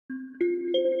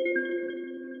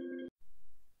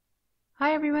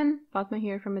Hi everyone, Fatma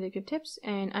here from Addictive Tips,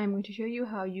 and I'm going to show you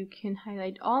how you can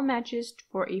highlight all matches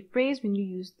for a phrase when you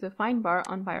use the Find bar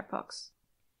on Firefox.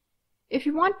 If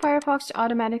you want Firefox to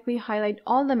automatically highlight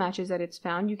all the matches that it's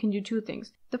found, you can do two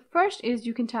things. The first is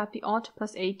you can tap the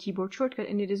Alt+A keyboard shortcut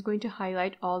and it is going to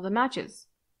highlight all the matches.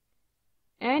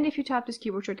 And if you tap this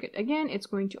keyboard shortcut again, it's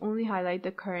going to only highlight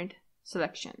the current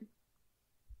selection.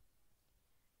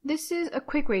 This is a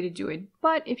quick way to do it,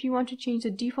 but if you want to change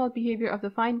the default behavior of the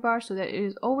Find bar so that it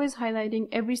is always highlighting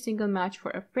every single match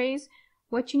for a phrase,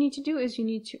 what you need to do is you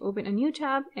need to open a new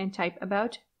tab and type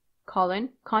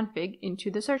about:config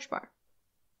into the search bar.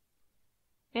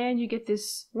 And you get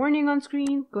this warning on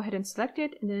screen. Go ahead and select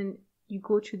it, and then you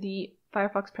go to the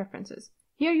Firefox preferences.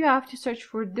 Here you have to search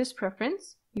for this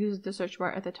preference. Use the search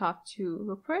bar at the top to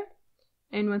look for it.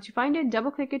 And once you find it,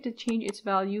 double click it to change its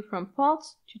value from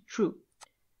false to true.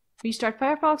 Restart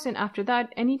Firefox, and after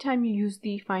that, anytime you use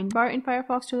the Find bar in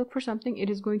Firefox to look for something, it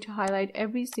is going to highlight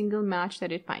every single match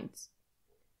that it finds.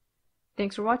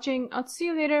 Thanks for watching. I'll see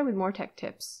you later with more tech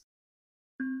tips.